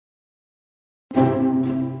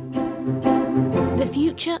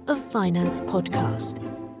Future of Finance podcast,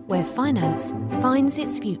 where finance finds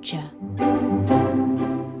its future.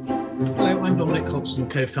 Hello, I'm Dominic Hobson,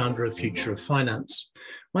 co-founder of Future of Finance.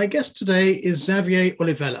 My guest today is Xavier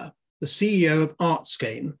Olivella, the CEO of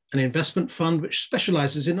Artscape, an investment fund which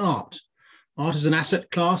specializes in art. Art is an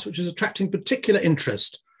asset class which is attracting particular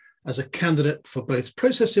interest as a candidate for both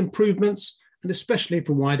process improvements and especially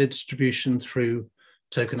for wider distribution through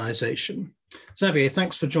tokenization. Xavier,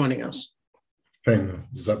 thanks for joining us. Thank you.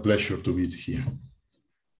 It's a pleasure to be here.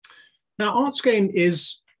 Now, Artscape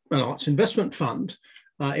is an arts investment fund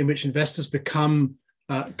in which investors become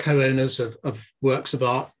co-owners of works of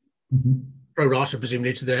art, pro rata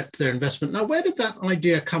presumably to their investment. Now, where did that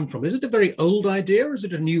idea come from? Is it a very old idea or is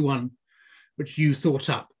it a new one which you thought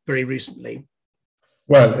up very recently?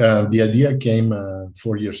 Well, the idea came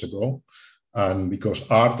 4 years ago, and because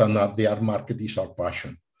art and the art market is our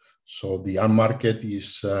passion. So the art market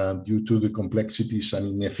is due to the complexities and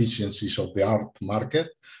inefficiencies of the art market.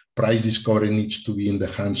 Price discovery needs to be in the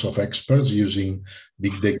hands of experts using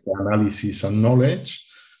big data analysis and knowledge.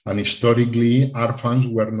 And historically, art funds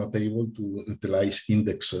were not able to utilize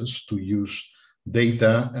indexes to use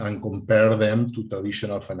data and compare them to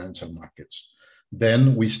traditional financial markets.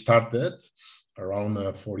 Then we started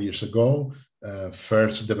around 4 years ago,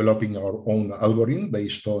 first developing our own algorithm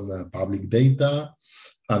based on public data.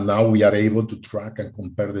 And now we are able to track and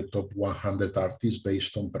compare the top 100 artists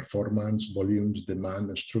based on performance, volumes,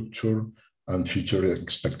 demand, structure, and future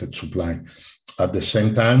expected supply. At the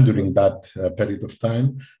same time, during that period of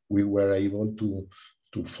time, we were able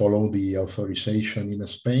to follow the authorization in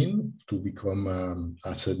Spain to become an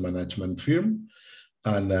asset management firm.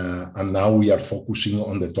 And now we are focusing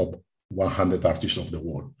on the top 100 artists of the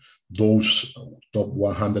world. Those top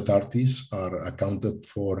 100 artists are accounted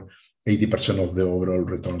for 80% of the overall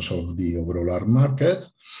returns of the overall art market.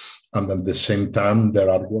 And at the same time, their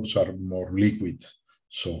artworks are more liquid.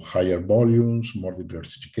 So higher volumes, more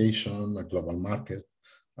diversification, a global market.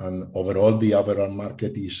 And overall, the overall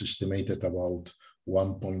market is estimated about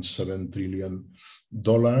 $1.7 trillion.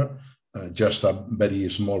 Just a very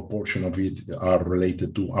small portion of it are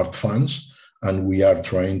related to art funds. And we are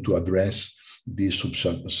trying to address this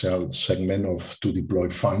substantial segment of to deploy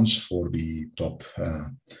funds for the top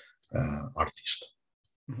artist.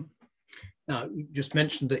 Mm-hmm. Now, you just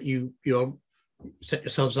mentioned that you set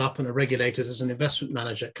yourselves up and are regulated as an investment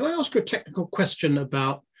manager. Can I ask you a technical question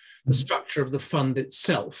about the structure of the fund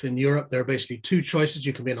itself? In Europe, there are basically two choices.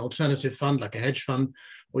 You can be an alternative fund, like a hedge fund,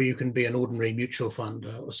 or you can be an ordinary mutual fund,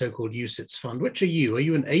 or so-called UCITS fund. Which are you? Are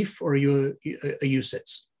you an AIF or are you a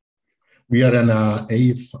UCITS? We are an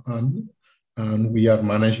AIF fund, and we are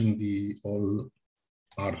managing all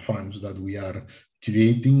our funds that we are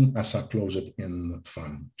creating as a closed-end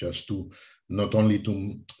fund, just to not only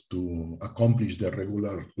to accomplish the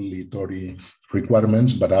regulatory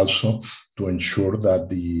requirements, but also to ensure that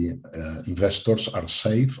the investors are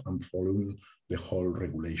safe and following the whole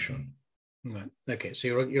regulation. Right. Okay. So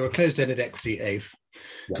you're a closed-ended equity AIF.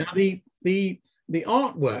 Yeah. Now the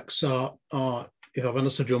artworks are, if I've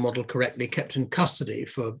understood your model correctly, kept in custody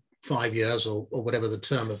for 5 years or whatever the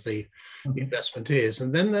term of the investment is,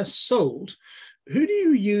 and then they're sold. Who do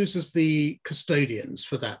you use as the custodians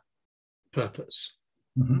for that purpose?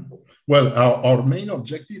 Mm-hmm. Well, our main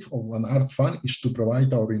objective of an art fund is to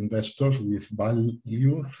provide our investors with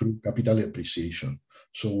value through capital appreciation.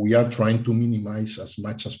 So we are trying to minimize as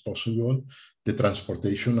much as possible the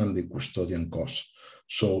transportation and the custodian costs.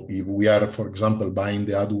 So if we are, for example, buying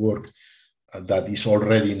the artwork that is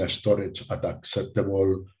already in a storage at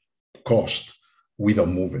acceptable cost, we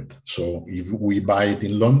don't move it. So if we buy it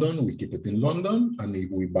in London, we keep it in London. And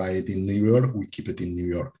if we buy it in New York, we keep it in New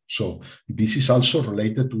York. So this is also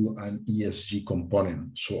related to an ESG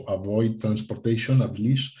component. So avoid transportation, at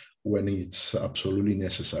least when it's absolutely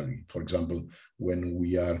necessary. For example, when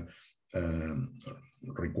we are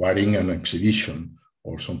requiring an exhibition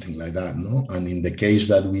or something like that, no? And in the case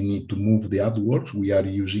that we need to move the artworks, we are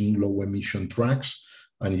using low emission trucks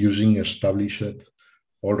and using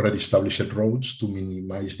already established roads to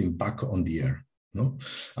minimize the impact on the air. No?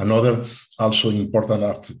 Another also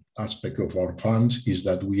important aspect of our funds is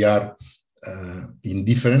that we are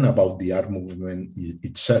indifferent about the art movement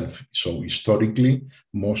itself. So historically,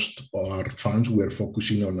 most of our funds were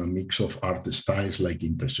focusing on a mix of art styles like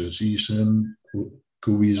Impressionism,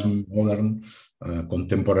 Cubism, modern,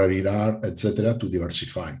 contemporary art, etc., to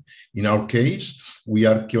diversify. In our case, we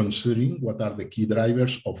are considering what are the key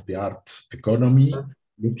drivers of the art economy,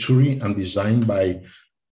 luxury, and design by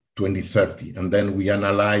 2030. And then we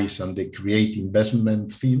analyze and they create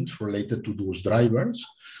investment themes related to those drivers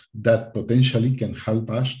that potentially can help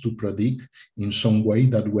us to predict in some way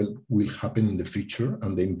that will happen in the future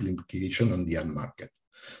and the implication on the ad market.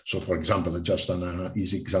 So, for example, just an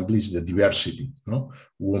easy example is the diversity. No?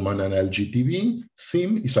 Woman and LGTB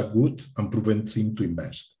theme is a good and proven theme to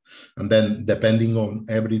invest. And then depending on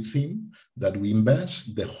every theme that we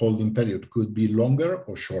invest, the holding period could be longer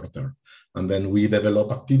or shorter. And then we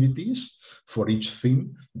develop activities for each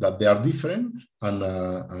theme that they are different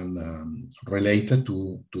and related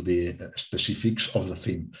to the specifics of the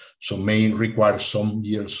theme. So may require some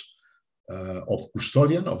years of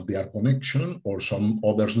custodian of their connection, or some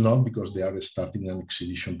others not, because they are starting an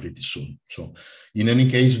exhibition pretty soon. So in any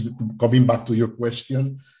case, coming back to your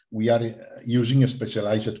question, we are using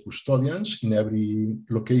specialized custodians in every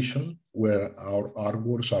location where our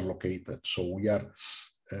artworks are located. So we are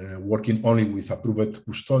working only with approved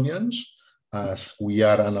custodians. As we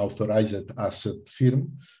are an authorized asset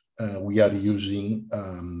firm, we are using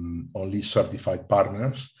only certified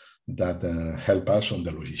partners that help us on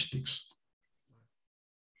the logistics.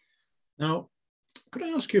 Now, could I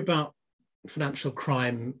ask you about financial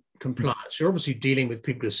crime compliance? You're obviously dealing with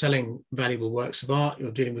people who are selling valuable works of art.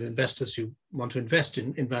 You're dealing with investors who want to invest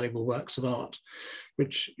in valuable works of art,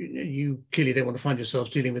 which you clearly don't want to find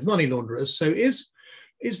yourselves dealing with money launderers. So is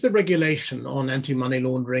the regulation on anti-money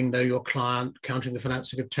laundering, know your client, countering the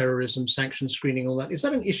financing of terrorism, sanctions screening, all that, is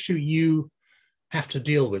that an issue you have to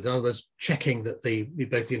deal with? In other words, checking that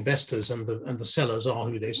both the investors and the sellers are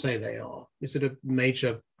who they say they are. Is it a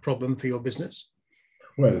major problem for your business?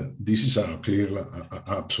 Well, this is a clear,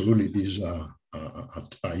 absolutely, this is a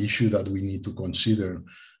issue that we need to consider,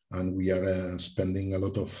 and we are spending a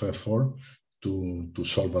lot of effort to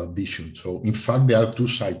solve that issue. So, in fact, there are two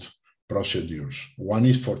sides procedures. One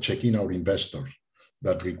is for checking our investors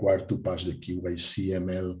that require to pass the KYC,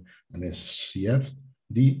 ML, and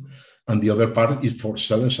SCFD, and the other part is for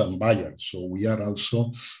sellers and buyers. So we are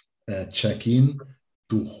also checking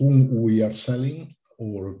to whom we are selling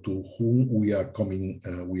or to whom we are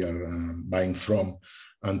buying from,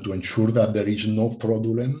 and to ensure that there is no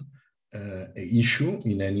fraudulent issue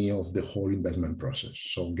in any of the whole investment process.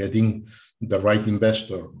 So getting the right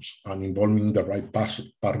investors and involving the right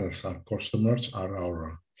partners and customers are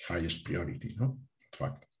our highest priority, no? In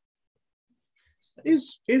fact.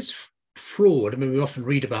 Is fraud, I mean, we often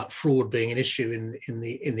read about fraud being an issue in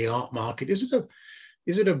the art market. Is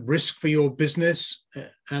it a risk for your business?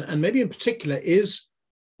 And maybe in particular, is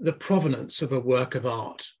the provenance of a work of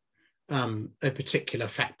art a particular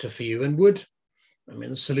factor for you? And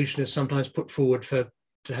the solution is sometimes put forward to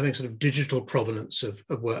having sort of digital provenance of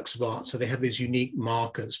works of art. So they have these unique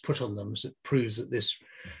markers put on them that proves that this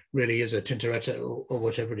really is a Tintoretto or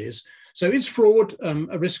whatever it is. So is fraud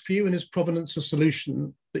a risk for you, and is provenance a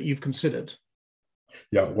solution that you've considered?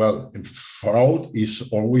 Yeah, well, fraud is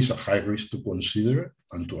always a high risk to consider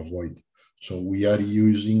and to avoid. So we are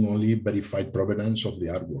using only verified provenance of the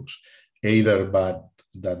artworks, either but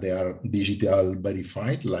that they are digital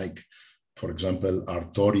verified, like, for example,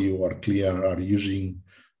 Artori or Clear are using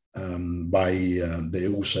by the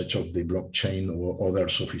usage of the blockchain or other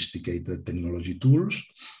sophisticated technology tools,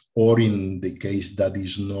 or in the case that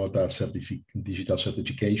is not a digital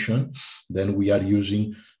certification, then we are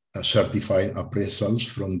using certified appraisals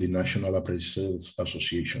from the National Appraisals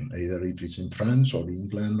Association, either if it's in France or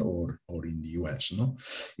England or in the US. No?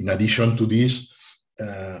 In addition to this,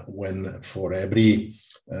 when for every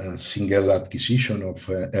single acquisition of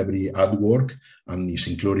every artwork, and is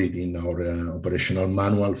included in our operational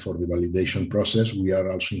manual for the validation process, we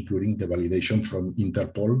are also including the validation from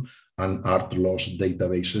Interpol and art loss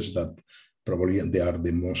databases that probably they are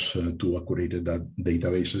the most two accurate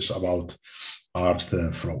databases about art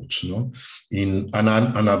frauds. No? In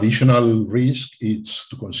an additional risk it's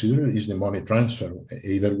to consider is the money transfer,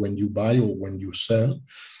 either when you buy or when you sell.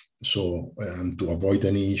 So, and to avoid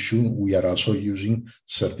any issue, we are also using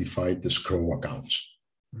certified escrow accounts.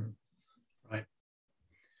 Right.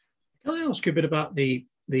 Can I ask you a bit about the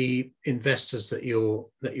investors that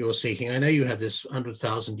you're seeking? I know you have this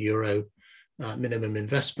 €100,000 minimum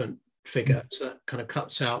investment figure, so that kind of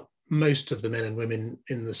cuts out most of the men and women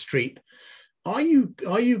in the street. Are you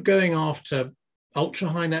going after ultra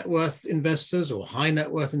high net worth investors or high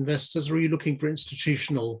net worth investors, or are you looking for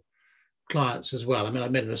institutional clients as well? I mean, I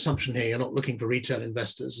made an assumption here, you're not looking for retail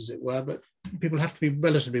investors, as it were, but people have to be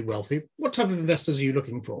relatively wealthy. What type of investors are you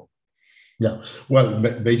looking for? Yeah, well,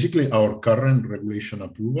 basically our current regulation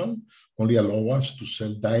approval only allow us to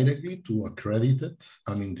sell directly to accredited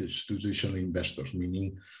and institutional investors,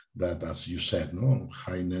 meaning that, as you said, no,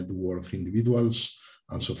 high net worth individuals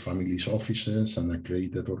also families' offices and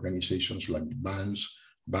accredited organizations like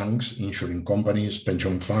banks, insurance companies,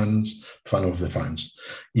 pension funds, fund of the funds.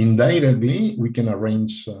 Indirectly, we can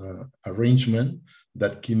arrange arrangement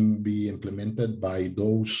that can be implemented by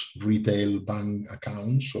those retail bank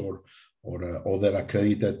accounts or other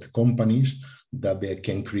accredited companies that they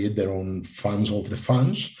can create their own funds of the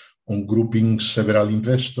funds on grouping several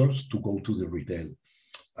investors to go to the retail.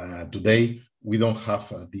 Today, we don't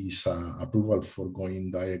have this approval for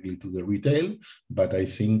going directly to the retail, but I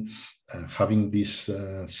think having this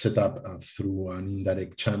set up through an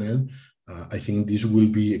indirect channel, I think this will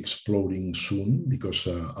be exploding soon because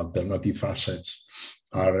alternative assets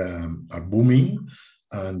are booming,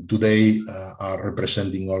 and today are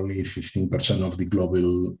representing only 15% of the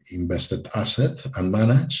global invested asset and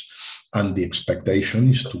managed, and the expectation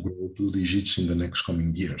is to grow 2 digits in the next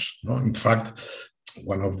coming years. No? In fact,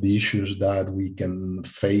 one of the issues that we can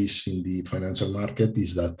face in the financial market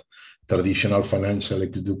is that traditional financial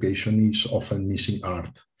education is often missing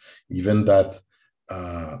art, even that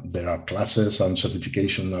there are classes and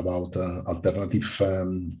certification about alternative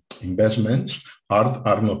investments. Art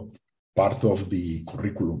are not part of the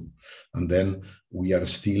curriculum. And then we are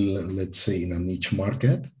still, let's say, in a niche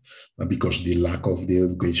market because the lack of the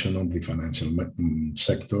education of the financial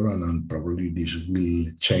sector, and probably this will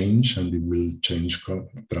change, and it will change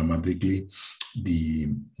dramatically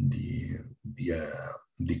the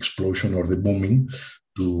explosion or the booming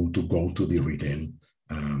to go to the retail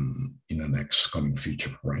in the next coming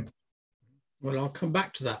future, right? Well, I'll come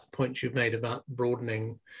back to that point you've made about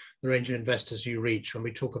broadening the range of investors you reach when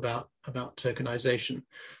we talk about tokenization.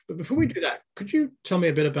 But before we do that, could you tell me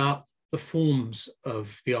a bit about the forms of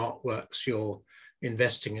the artworks you're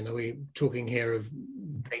investing in? Are we talking here of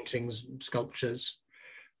paintings, sculptures?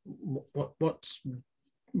 What's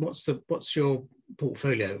your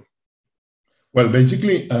portfolio? Well,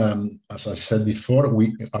 basically, as I said before,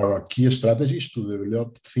 our key strategy is to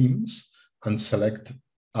develop themes and select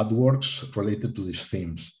artworks related to these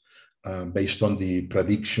themes based on the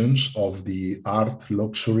predictions of the art,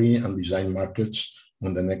 luxury, and design markets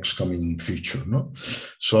on the next coming future. No?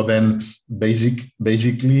 So then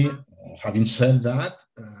basically, having said that,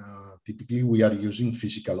 typically we are using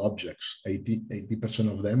physical objects. 80%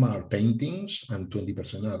 of them are paintings and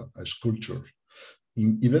 20% are sculptures.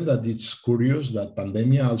 Even that it's curious that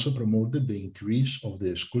pandemic also promoted the increase of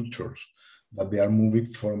the sculptures, that they are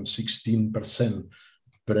moving from 16%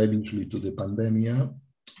 previously to the pandemic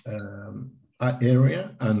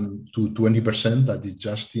area and to 20% that is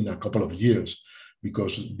just in a couple of years,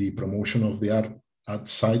 because the promotion of the art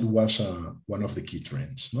outside was one of the key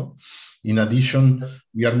trends. No? In addition,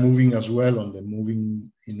 we are moving as well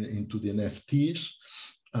into the NFTs,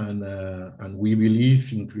 and we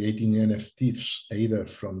believe in creating NFTs either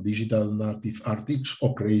from digital native artists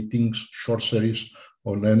or creating short series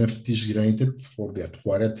on NFTs generated for the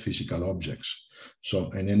acquired physical objects. So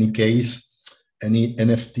in any case, any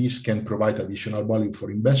NFTs can provide additional value for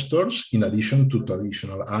investors in addition to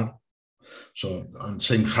traditional art. So, and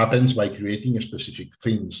same happens by creating specific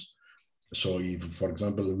themes. So if, for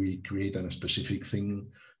example, we create a specific theme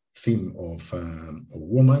of a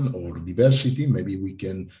woman or diversity, maybe we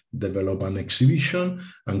can develop an exhibition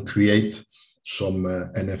and create some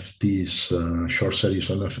NFTs, short series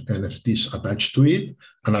of NFTs attached to it,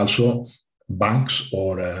 and also banks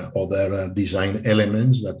or other design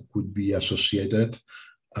elements that could be associated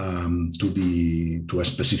to a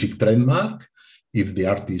specific trademark, if the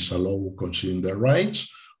artist allow considering their rights,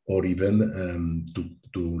 or even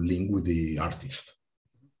to link with the artist.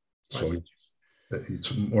 So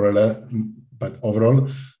it's more or less, but overall,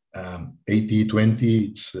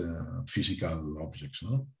 80-20, it's physical objects,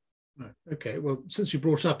 no? Right. Okay. Well, since you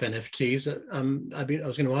brought up NFTs, I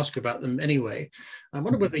was going to ask you about them anyway. I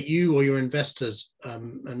wonder whether you or your investors,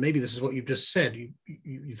 and maybe this is what you've just said,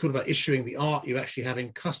 you thought about issuing the art you actually have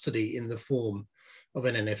in custody in the form of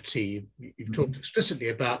an NFT. You've talked explicitly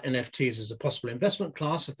about NFTs as a possible investment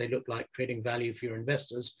class if they look like creating value for your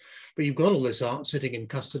investors, but you've got all this art sitting in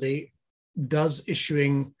custody. Does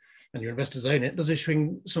issuing, and your investors own it, does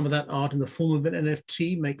issuing some of that art in the form of an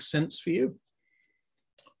NFT make sense for you?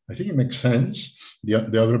 I think it makes sense.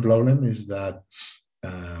 The other problem is that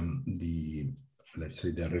let's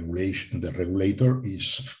say the regulator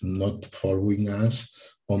is not following us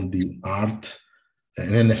on the art,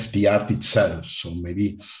 NFT art itself. So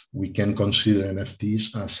maybe we can consider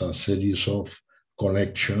NFTs as a series of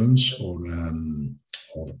collections or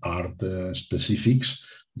art specifics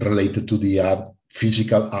related to the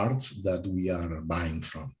physical arts that we are buying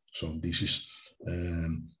from. So this is,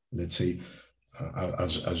 let's say,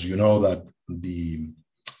 as you know, that the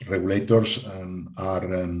regulators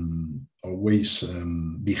are always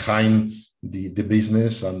behind the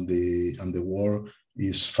business, and the world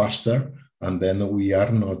is faster, and then we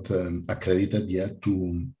are not accredited yet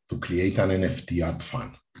to create an NFT art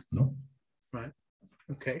fund. No. Right.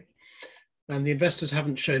 Okay. And the investors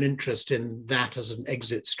haven't shown interest in that as an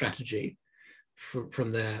exit strategy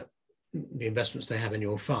from the investments they have in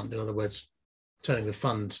your fund. In other words, turning the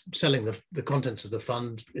fund, selling the contents of the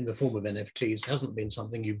fund in the form of NFTs hasn't been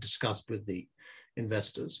something you've discussed with the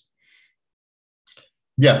investors.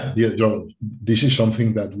 Yeah, this is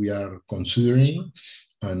something that we are considering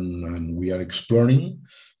and we are exploring,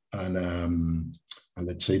 and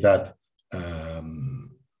let's say that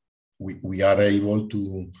we are able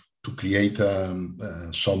to create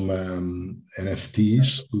some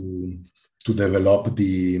NFTs to develop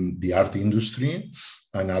the art industry,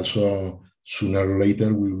 and also sooner or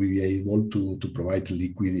later we'll be able to provide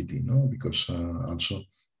liquidity, no? Because also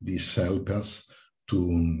this helps us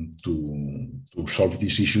to solve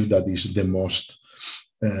this issue that is the most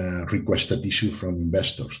requested issue from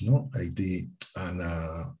investors, no?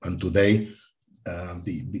 And today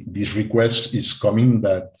this request is coming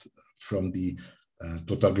that from the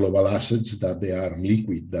total global assets, that they are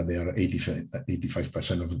liquid, that they are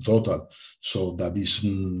 85% of the total. So that is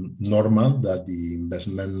normal that the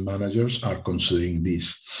investment managers are considering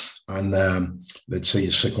this. And let's say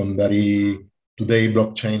secondary, today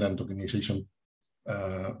blockchain and tokenization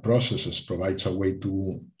processes provides a way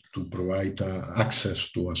to provide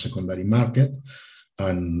access to a secondary market.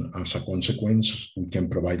 And as a consequence, we can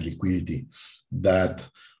provide liquidity. But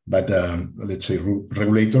let's say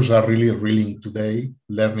regulators are really learning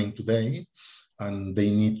today, and they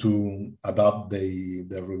need to adapt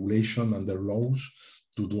their regulation and their laws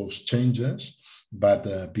to those changes.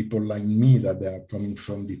 But people like me that they are coming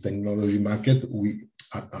from the technology market,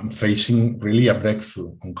 I'm facing really a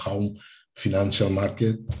breakthrough on how financial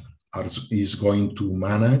market is going to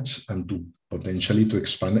manage and to potentially to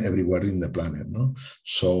expand everywhere in the planet. No?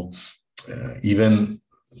 So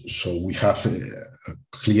we have a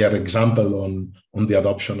clear example on the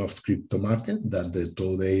adoption of crypto market, that the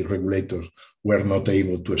today regulators were not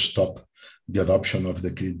able to stop the adoption of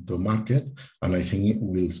the crypto market. And I think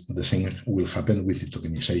the same will happen with the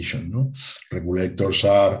tokenization. No? Regulators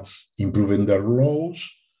are improving their laws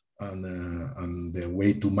and the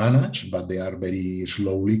way to manage, but they are very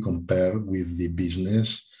slowly compared with the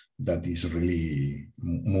business that is really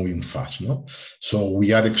moving fast. No? So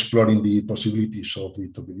we are exploring the possibilities of the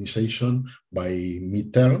tokenization by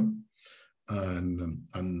midterm, and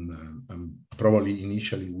probably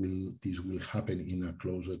initially this will happen in a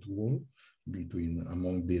closed world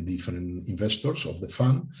among the different investors of the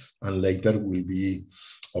fund, and later will be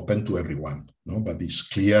open to everyone. No? But it's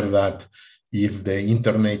clear that if the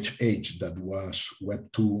internet age that was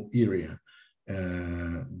Web 2 area,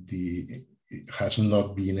 has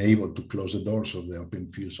not been able to close the doors of the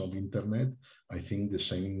open fields of internet, I think the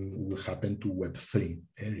same will happen to Web 3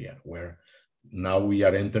 area, where now we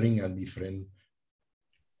are entering a different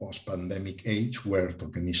post-pandemic age where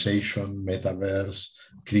tokenization, metaverse,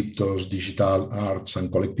 cryptos, digital arts,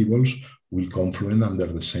 and collectibles will confluence under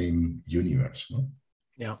the same universe. No?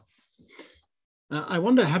 Yeah. I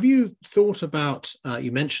wonder, have you thought about,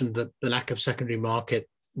 you mentioned the lack of secondary market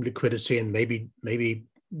liquidity, and maybe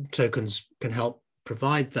tokens can help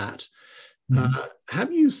provide that.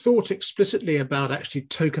 Have you thought explicitly about actually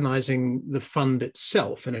tokenizing the fund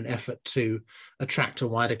itself in an effort to attract a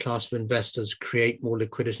wider class of investors, create more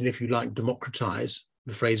liquidity, and if you like, democratize,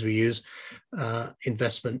 the phrase we use,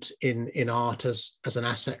 investment in art as an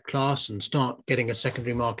asset class, and start getting a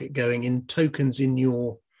secondary market going in tokens in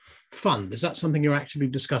your fund? Is that something you're actually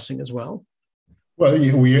discussing as well? Well,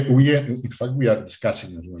 in fact, we are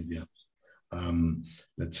discussing as well, yeah.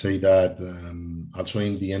 Let's say that also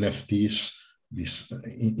in the NFTs, this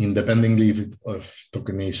independently of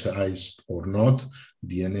tokenized or not,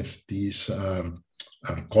 the NFTs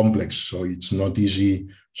are complex, so it's not easy.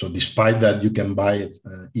 So despite that, you can buy it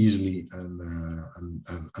easily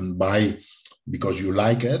and buy because you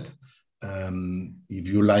like it. If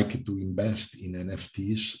you like to invest in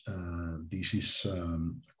NFTs, this is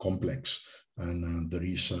complex, and there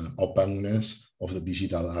is openness of the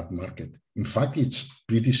digital art market. In fact, it's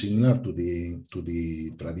pretty similar to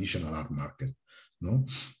the traditional art market, no?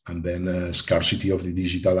 And then scarcity of the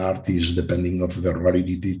digital art is depending of the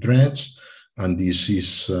rarity trends, and this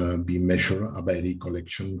is being measured a very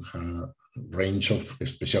collection range of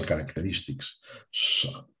special characteristics. So,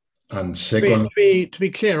 and second, to be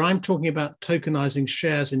clear, I'm talking about tokenizing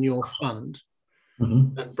shares in your fund.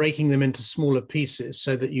 and breaking them into smaller pieces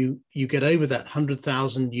so that you get over that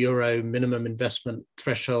 €100,000 minimum investment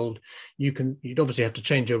threshold. You'd obviously have to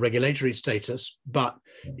change your regulatory status, but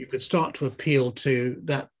you could start to appeal to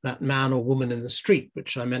that man or woman in the street,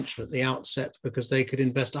 which I mentioned at the outset, because they could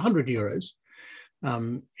invest €100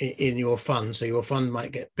 in your fund. So your fund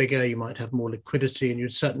might get bigger, you might have more liquidity, and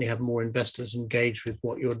you'd certainly have more investors engaged with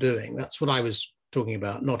what you're doing. That's what I was talking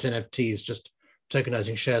about, not NFTs, just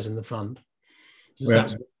tokenizing shares in the fund.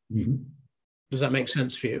 Does that make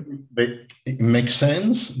sense for you? It makes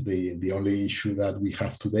sense. The only issue that we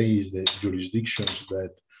have today is the jurisdictions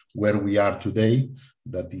that where we are today,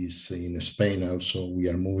 that is in Spain. Also, we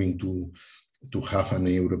are moving to have an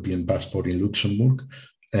European passport in Luxembourg.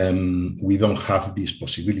 We don't have this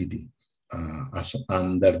possibility as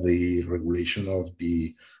under the regulation of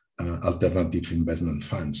the alternative investment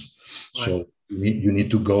funds. Right. So you need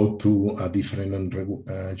to go to a different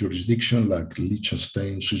jurisdiction like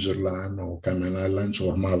Liechtenstein, Switzerland, or Cayman Islands,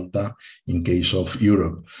 or Malta in case of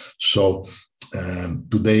Europe. So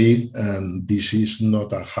today, this is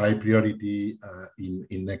not a high priority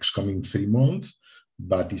in next coming 3 months,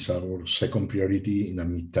 but it's our second priority in a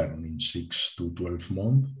midterm, in 6 to 12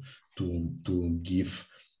 months, to give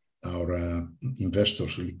our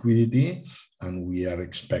investors liquidity, and we are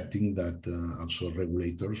expecting that also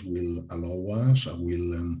regulators will allow us,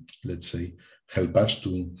 will let's say help us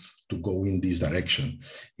to go in this direction.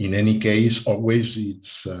 In any case, always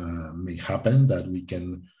it's may happen that we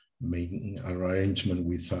can make an arrangement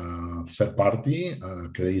with a third party,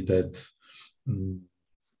 accredited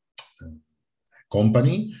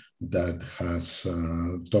company that has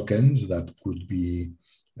tokens that could be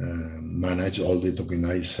manage all the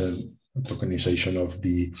tokenization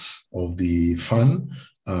of the fund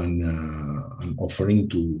and offering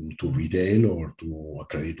to retail or to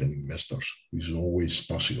accredited investors is always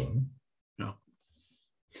possible. Yeah.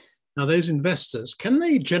 Now, those investors, can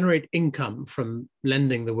they generate income from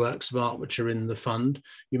lending the works of art which are in the fund?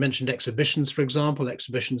 You mentioned exhibitions, for example.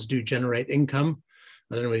 Exhibitions do generate income.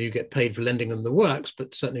 I don't know whether you get paid for lending them the works,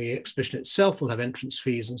 but certainly the exhibition itself will have entrance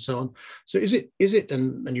fees and so on. So is it,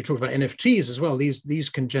 and you talk about NFTs as well, these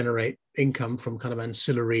can generate income from kind of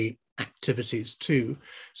ancillary activities too.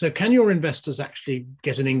 So can your investors actually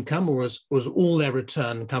get an income, or has all their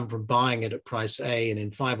return come from buying it at price A and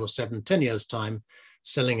in 5 or 7, 10 years time,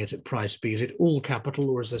 selling it at price B? Is it all capital,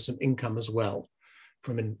 or is there some income as well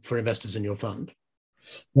for investors in your fund?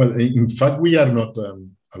 Well, in fact, we are not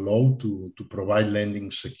allowed to provide lending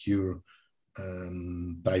secure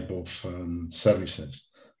type of services,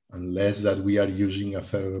 unless that we are using a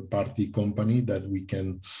third-party company that we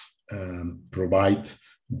can provide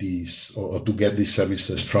these or to get these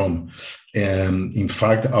services from. In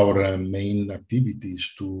fact, our main activity is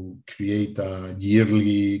to create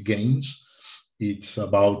yearly gains. It's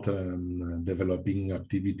about developing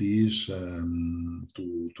activities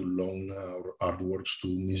to loan our artworks to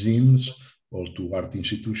museums or to art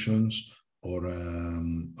institutions, or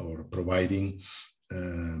providing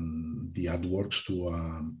the artworks to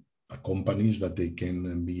companies that they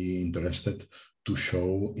can be interested to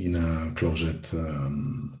show in a closed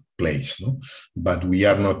place. No? But we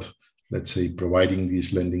are not, let's say, providing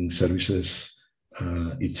these lending services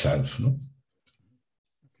itself. No?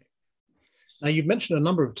 Now, you've mentioned a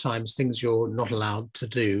number of times things you're not allowed to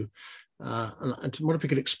do. And I wonder if we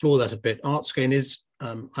could explore that a bit. ArtScale is,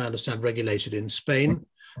 I understand, regulated in Spain.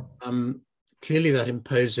 Clearly, that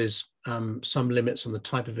imposes some limits on the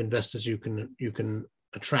type of investors you can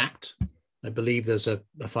attract. I believe there's a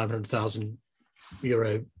 €500,000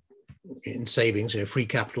 in savings, free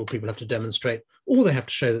capital. People have to demonstrate, or they have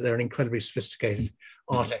to show that they're an incredibly sophisticated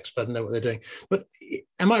art expert and know what they're doing. But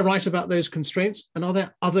am I right about those constraints? And are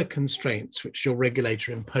there other constraints which your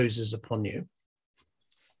regulator imposes upon you?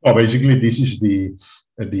 Well, basically, this is the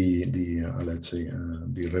let's say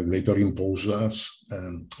the regulator imposes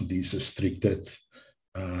these restricted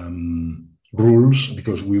rules,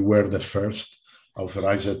 because we were the first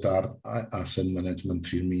authorized art asset management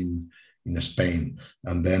firm in Spain,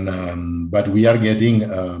 and then but we are getting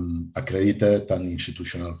accredited and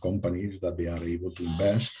institutional companies that they are able to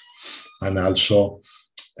invest, and also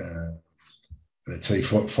let's say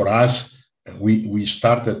for us, we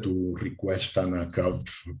started to request a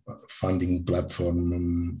crowdfunding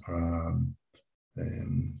platform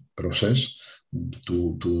process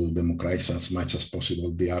to democratize as much as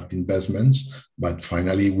possible the art investments, but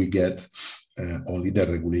finally we get only the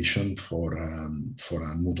regulation for a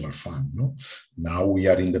mutual fund. No? Now we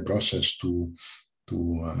are in the process to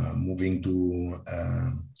moving to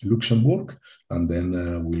Luxembourg, and then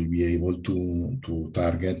we'll be able to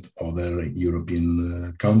target other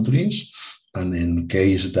European countries, And in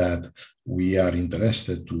case that we are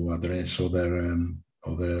interested to address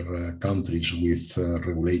other countries with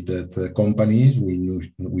regulated companies, we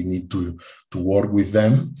need to work with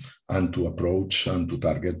them and to approach and to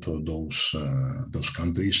target those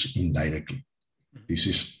countries indirectly. This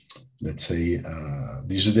is, let's say,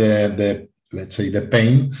 the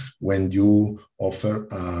pain when you offer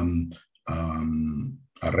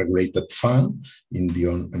a regulated fund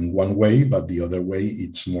in one way, but the other way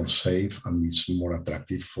it's more safe and it's more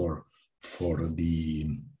attractive for the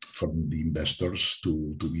investors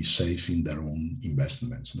to be safe in their own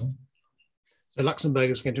investments. No? So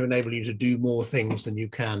Luxembourg is going to enable you to do more things than you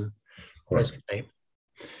can presently.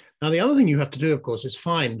 Now, the other thing you have to do, of course, is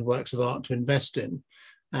find works of art to invest in.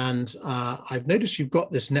 And I've noticed you've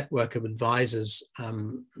got this network of advisors,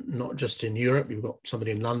 not just in Europe. You've got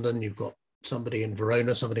somebody in London, you've got somebody in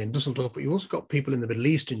Verona, somebody in Düsseldorf, but you've also got people in the Middle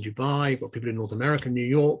East, in Dubai, you've got people in North America, New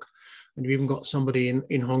York, and you've even got somebody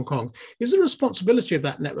in Hong Kong. Is the responsibility of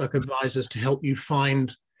that network of advisors to help you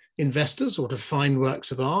find investors or to find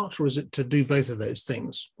works of art, or is it to do both of those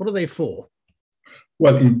things? What are they for?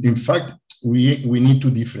 Well, in fact, we need to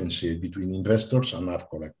differentiate between investors and art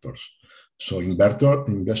collectors. So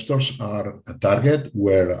investors are a target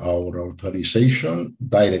where our authorization,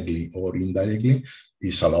 directly or indirectly,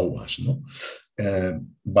 is allowed us. No?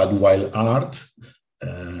 But while art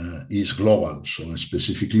is global, so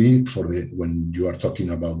specifically when you are talking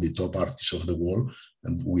about the top artists of the world,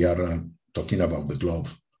 and we are talking about the globe.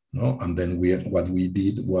 No? And then what we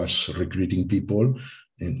did was recruiting people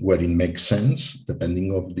where it makes sense,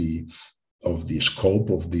 depending of the scope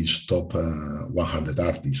of these top 100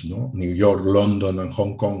 artists. No? New York, London, and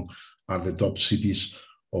Hong Kong are the top cities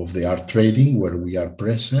of the art trading where we are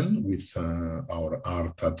present with our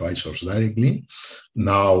art advisors directly.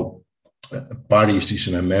 Now, Paris is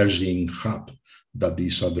an emerging hub that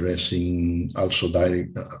is addressing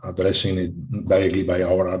it directly by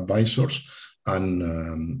our advisors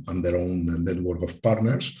and their own network of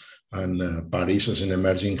partners. And Paris is an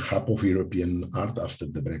emerging hub of European art after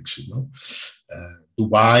the Brexit. No?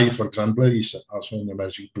 Dubai, for example, is also an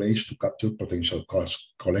emerging place to capture potential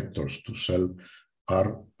collectors to sell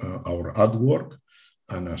our artwork,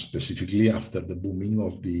 and specifically after the booming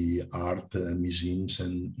of the art museums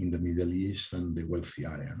in the Middle East and the wealthy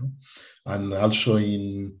area. No? And also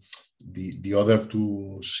in the other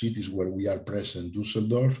two cities where we are present,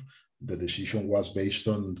 Düsseldorf, the decision was based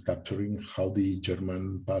on capturing how the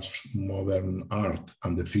German postmodern art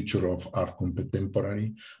and the future of art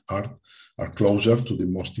contemporary art are closer to the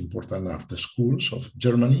most important art schools of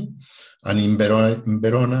Germany. And in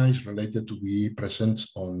Verona is related to be present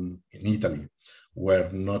in Italy, where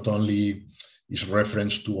not only is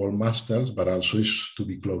reference to all masters, but also is to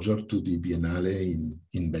be closer to the Biennale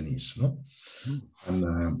in Venice. No?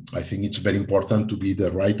 And I think it's very important to be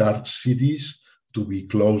the right art cities, to be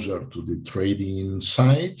closer to the trading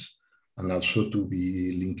sites, and also to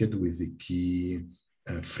be linked with the key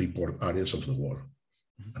free port areas of the world,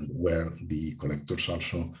 and where the collectors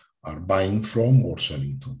also are buying from or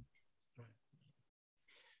selling to.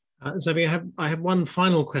 Xavier, I have one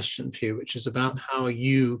final question for you, which is about how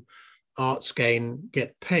you, ArtScale,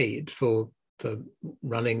 get paid for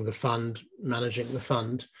running the fund, managing the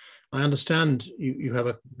fund. I understand you have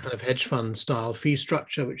a kind of hedge fund style fee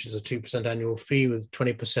structure, which is a 2% annual fee with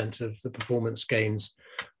 20% of the performance gains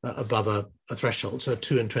above a threshold, so a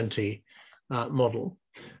 2 and 20 model.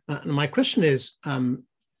 And my question is,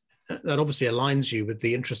 that obviously aligns you with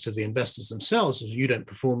the interests of the investors themselves. As you don't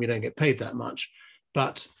perform, you don't get paid that much.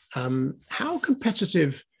 But how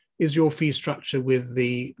competitive is your fee structure with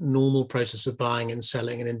the normal process of buying and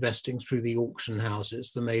selling and investing through the auction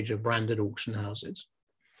houses, the major branded auction houses?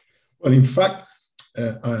 Well, in fact,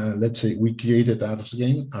 let's say we created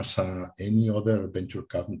ArtScale as any other venture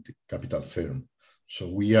capital firm. So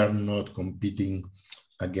we are not competing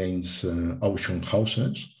against auction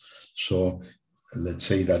houses. So let's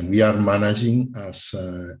say that we are managing as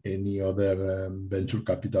any other venture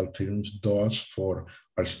capital firms does for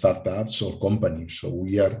our startups or companies. So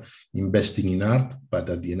we are investing in art, but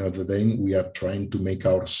at the end of the day, we are trying to make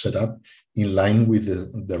our setup in line with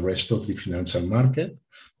the rest of the financial market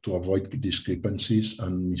to avoid discrepancies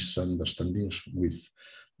and misunderstandings with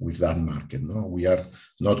that market. No? We are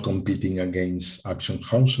not competing against auction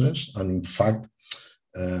houses, and in fact,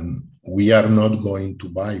 we are not going to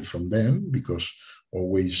buy from them because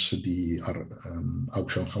always the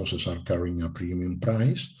auction houses are carrying a premium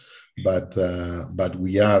price, but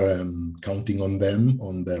we are counting on them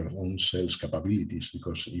on their own sales capabilities,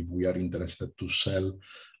 because if we are interested to sell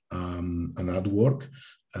an artwork,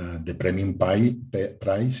 the premium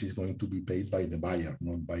price is going to be paid by the buyer,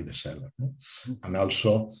 not by the seller. No? And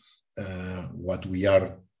also, what we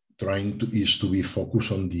are trying to is to be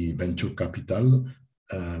focused on the venture capital,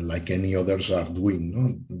 like any others are doing.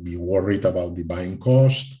 No? Be worried about the buying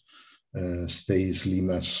cost, stay slim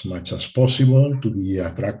as much as possible to be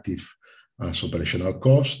attractive as operational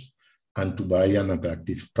cost, and to buy an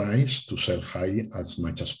attractive price to sell high as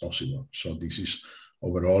much as possible. So this is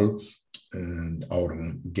overall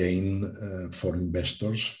our gain for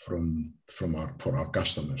investors for our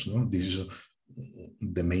customers. No? This is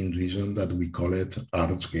the main reason that we call it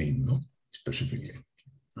arts gain, no? Specifically.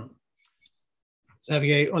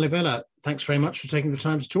 Xavier Olivella, thanks very much for taking the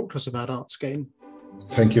time to talk to us about arts gain.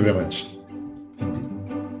 Thank you very much.